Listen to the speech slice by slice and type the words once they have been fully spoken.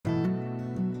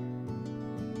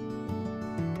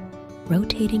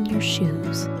Rotating your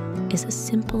shoes is a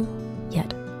simple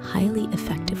yet highly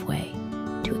effective way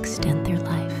to extend their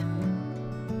life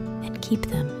and keep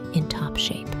them in top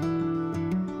shape.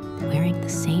 Wearing the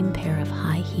same pair of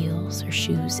high heels or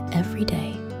shoes every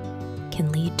day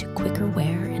can lead to quicker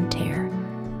wear and tear,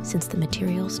 since the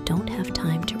materials don't have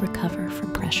time to recover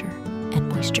from pressure and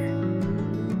moisture.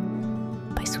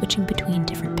 By switching between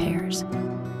different pairs,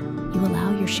 you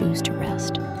allow your shoes to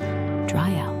rest,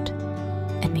 dry out,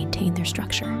 and maintain their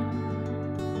structure,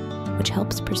 which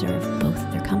helps preserve both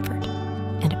their comfort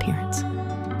and appearance.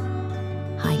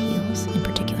 High heels, in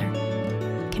particular,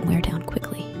 can wear down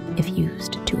quickly if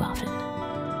used too often.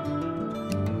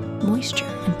 Moisture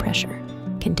and pressure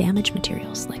can damage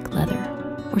materials like leather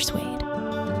or suede.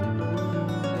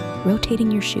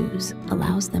 Rotating your shoes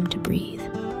allows them to breathe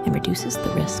and reduces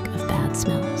the risk of bad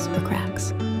smells or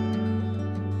cracks.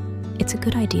 It's a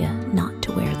good idea not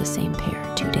to wear the same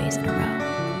pair 2 days in a row.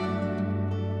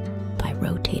 By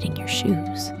rotating your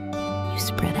shoes, you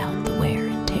spread out the wear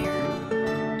and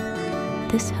tear.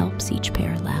 This helps each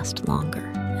pair last longer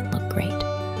and look great.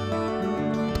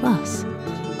 Plus,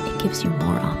 it gives you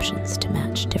more options to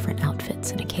match different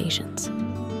outfits and occasions.